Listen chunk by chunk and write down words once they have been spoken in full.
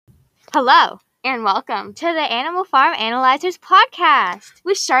Hello, and welcome to the Animal Farm Analyzers podcast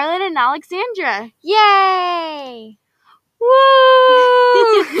with Charlotte and Alexandra. Yay!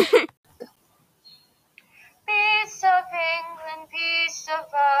 Woo! Peace of England, peace of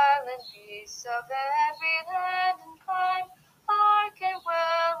Ireland, peace of every land and clime. Hearken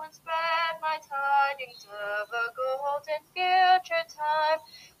well and spread my tidings of a golden future time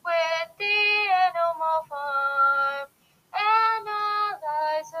with the Animal Farm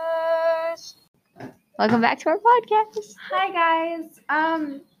Analyzers. Welcome back to our podcast. Hi guys.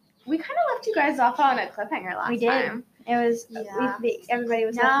 We kind of left you guys off on a cliffhanger last We did. time. It was everybody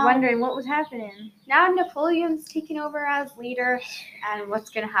was wondering what was happening. Now Napoleon's taking over as leader, and what's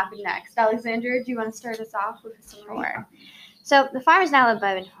going to happen next? Alexandra, do you want to start us off with a summary? Sure. So the farm is now led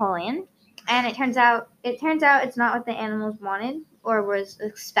by Napoleon, and it turns out it's not what the animals wanted or was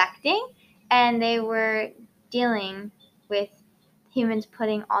expecting, and they were dealing with humans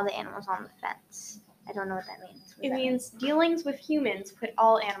putting all the animals on the fence. I don't know what that means. It means dealings with humans put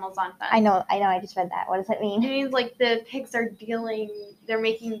all animals on fence. I know. I just read that. What does that It mean? means like the pigs are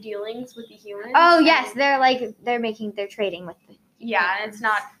making dealings with the humans. Oh and- yes, they're trading with the. Yeah, and it's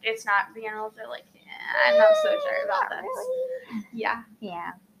not the animals are like, I'm not so sure about this. Really? Yeah.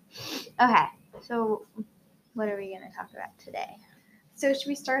 Yeah. Okay. So, what are we gonna talk about today? So should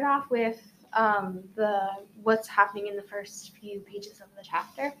we start off with what's happening in the first few pages of the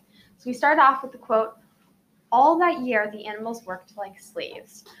chapter? So we start off with the quote, "All that year the animals worked like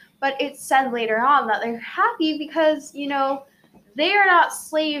slaves." But it's said later on that they're happy because, they are not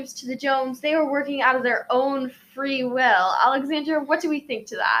slaves to the Jones. They are working out of their own free will. Alexandra, what do we think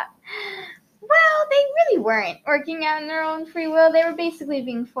to that? Well, they really weren't working out in their own free will. They were basically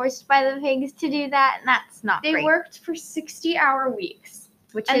being forced by the pigs to do that, and that's not They great. worked for 60-hour weeks.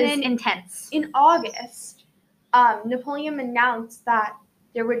 Which and is then intense. In August, Napoleon announced that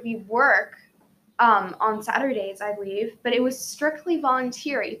there would be work on Saturdays, I believe, but it was strictly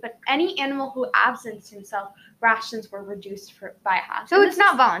voluntary. But any animal who absenced himself, rations were reduced by half. So And it's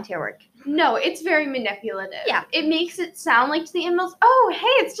not volunteer work. No, it's very manipulative. Yeah. It makes it sound like to the animals, oh,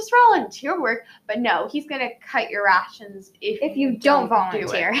 hey, it's just volunteer work. But no, he's going to cut your rations if you don't do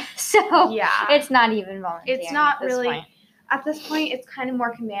volunteer. it. So Yeah. it's not even volunteer. It's not at this really. point. At this point, it's kind of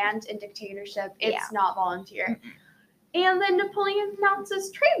more command and dictatorship. It's Yeah. not volunteer. And then Napoleon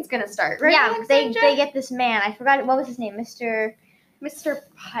announces trade's going to start, right? Yeah, they Alexandra? get this man. I forgot what was his name, Mr.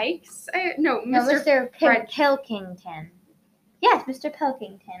 Pikes? No, Mr. Pilkington. Yes, Mr.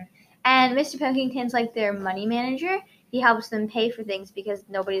 Pilkington. And Mr. Pilkington's like their money manager. He helps them pay for things because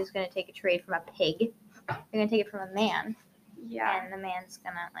nobody's going to take a trade from a pig. They're going to take it from a man. Yeah. And the man's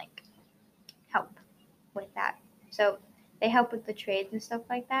going to help with that. So they help with the trades and stuff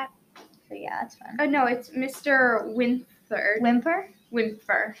like that. So yeah, that's fun. Oh, no, it's Mr. Whimper?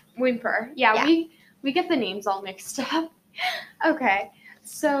 Whymper. Yeah. We get the names all mixed up. Okay.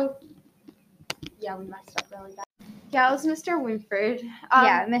 So, yeah, we messed up really bad. Yeah, it was Mr. Wimford.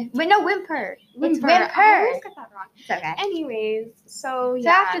 Whimper. It's Whymper. I Whimper. always get that wrong. It's okay. Anyways, so So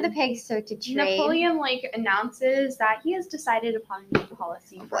yeah. after the pigs start to trade, Napoleon announces that he has decided upon a new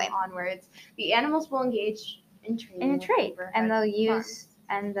policy from Right. onwards. The animals will engage in trade. in a trade, and they'll farms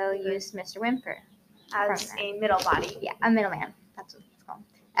use Mr. Whimper as from a middle body. Yeah, a middleman. That's what it's called.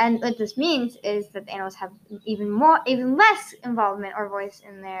 And what this means is that the animals have even less involvement or voice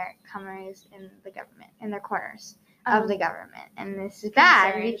in their corners in the government, in their corners of the government. And this is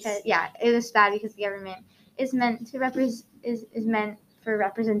bad Concerns. because it was bad because the government is meant to is meant for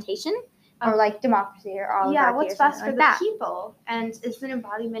representation or like democracy or all. Yeah, what's best for like the that. people, and it's an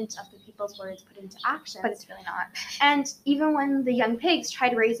embodiment of the people's words put into action. But it's really not. And even when the young pigs try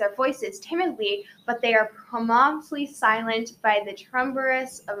to raise their voices timidly, but they are promptly silent by the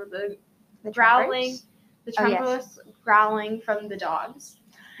tremulous of the growling, growling from the dogs.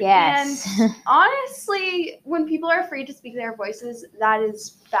 Yes. And honestly, when people are afraid to speak their voices, that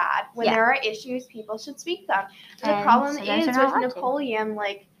is bad. When Yeah. there are issues, people should speak them. The And problem sometimes is they're not with allowed to.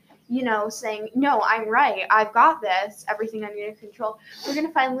 Napoleon, saying, no, I'm right, I've got this, everything I'm under control. We're going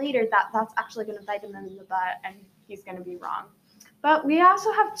to find later that that's actually going to bite him in the butt, and he's going to be wrong. But we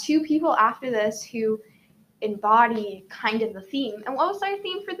also have two people after this who embody kind of the theme. And what was our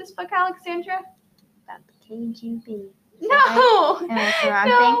theme for this book, Alexandra? About the KGB. No! Am I the wrong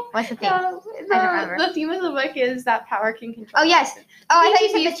No, thing? What's the thing? No, don't remember. the theme of the book is that power can control. Oh, yes. Oh, I thought you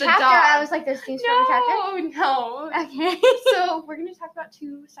said KGB is the the chapter. dog. I was like, there's themes from the chapter. No. Okay. So we're going to talk about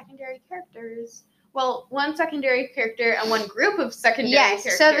two secondary characters. Well, one secondary character and one group of secondary Yes.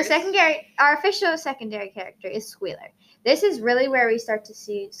 characters. So our official secondary character is Squealer. This is really where we start to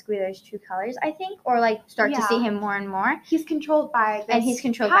see Squealer's true colors, I think, or like start to see him more and more. He's controlled by this And he's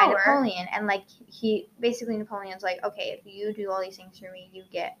controlled power. by Napoleon, and like Napoleon's like, okay, if you do all these things for me, you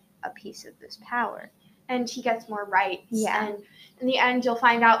get a piece of this power. And he gets more rights. Yeah. And in the end, you'll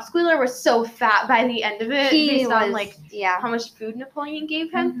find out Squealer was so fat by the end of it, based on like how much food Napoleon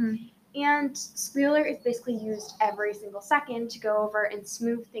gave him. Mm-hmm. And Squealer is basically used every single second to go over and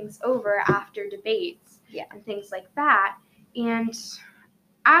smooth things over after debates. Yeah. And things like that. And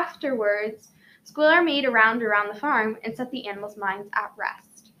afterwards, Squealer made a round around the farm and set the animals' minds at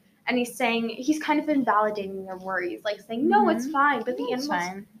rest. And he's kind of invalidating their worries, like saying, no, it's fine, but the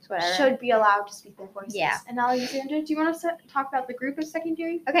animals should be allowed to speak their voices. Yeah. And Alexandra, do you want to talk about the group of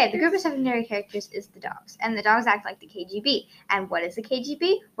secondary characters? Okay, the group of secondary characters is the dogs, and the dogs act like the KGB. And what is the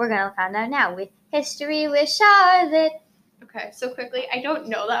KGB? We're gonna find out now with History with Charlotte. Okay, so quickly, I don't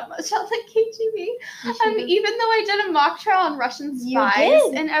know that much about the KGB. Even though I did a mock trial on Russian spies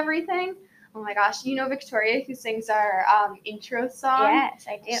and everything. Oh my gosh, you know Victoria, who sings our intro song? Yes,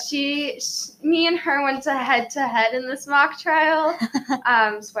 I do. Me and her went head to head in this mock trial.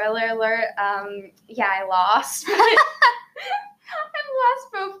 Spoiler alert. Yeah, I lost. I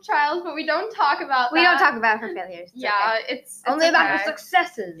lost both trials, but we don't talk about that. We don't talk about her failures. It's only about okay. her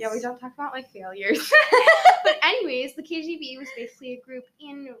successes. Yeah, we don't talk about my failures. But anyways, the KGB was basically a group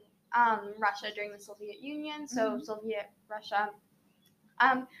in Russia during the Soviet Union. So Soviet Russia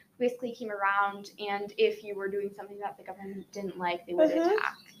basically came around, and if you were doing something that the government didn't like, they would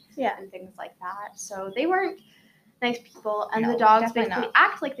attack. Yeah, and things like that. So they weren't nice people, and the dogs basically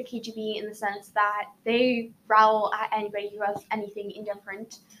act like the KGB in the sense that they growl at anybody who has anything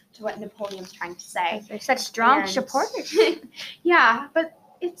indifferent to what Napoleon's trying to say. They're such strong supporters. Yeah, but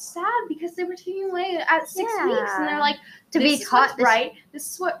it's sad because they were taken away at 6 weeks, and they're like, to be taught this right,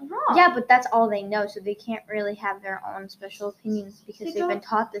 this is what's wrong. Yeah, but that's all they know, so they can't really have their own special opinions because they've been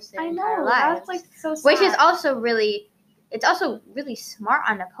taught this their entire lives. That's like so sad. Which is also really smart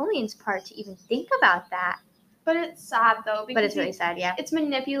on Napoleon's part to even think about that. But it's sad though, because it's really sad, yeah. It's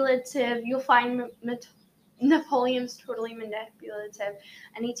manipulative. You'll find Napoleon's totally manipulative,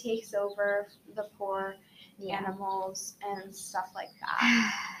 and he takes over the poor animals and stuff like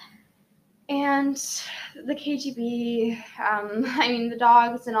that. And the KGB, the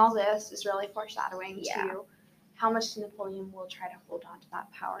dogs and all this is really foreshadowing to how much Napoleon will try to hold on to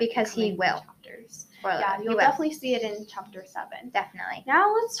that power. Because he will. Chapters. You'll definitely see it in chapter 7. Definitely.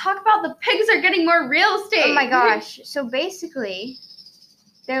 Now let's talk about the pigs are getting more real estate. Oh my gosh. So basically,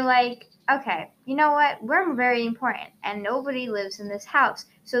 they're like, okay, you know what? We're very important, and nobody lives in this house.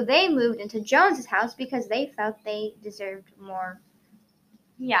 So they moved into Jones's house because they felt they deserved more.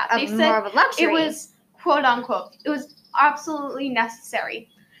 Yeah, they said more of a luxury. It was quote unquote. It was absolutely necessary.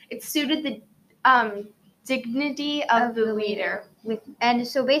 It suited the dignity of the leader. And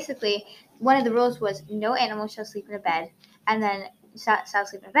so basically, one of the rules was no animal shall sleep in a bed, and then shall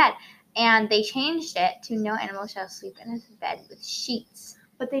sleep in a bed. And they changed it to no animal shall sleep in a bed with sheets.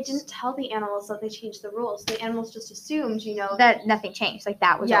 But they didn't tell the animals that they changed the rules. The animals just assumed, that nothing changed. Like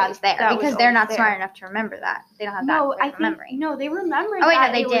that was always there because they're not smart enough to remember that. They don't have that memory. No, they remembered. Oh wait,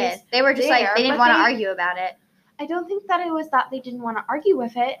 no, they did. They were just they didn't want to argue about it. I don't think that it was that they didn't want to argue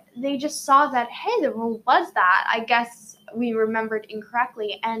with it. They just saw that, hey, the rule was that. I guess we remembered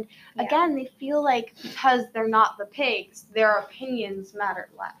incorrectly. And again, they feel like because they're not the pigs, their opinions matter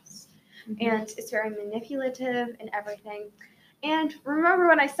less. Mm-hmm. And it's very manipulative and everything. And remember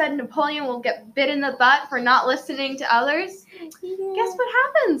when I said Napoleon will get bit in the butt for not listening to others? Yeah. Guess what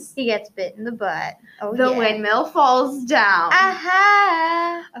happens? He gets bit in the butt. Oh, the windmill falls down.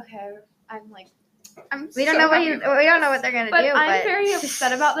 Aha! Okay, we don't know what they're gonna do. But I'm very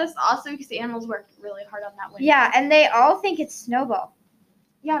upset about this also because the animals worked really hard on that windmill. Yeah, and they all think it's Snowball.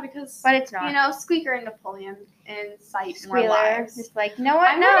 Yeah, because but it's not. Squeaker and Napoleon incite Squealer. More lives. Just like, no one.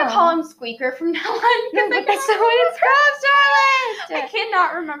 I'm gonna call him Squeaker from now on. No, but that's not what it's called, Charlotte. I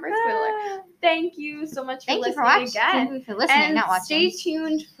cannot remember Squealer. Thank you so much for listening again. Thank you for listening, and not watching. Stay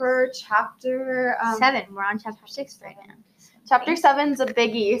tuned for chapter 7. We're on chapter 6 right now. Chapter 7's a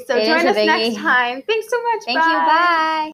biggie, so join us next time. Thanks so much. Thank you. Bye.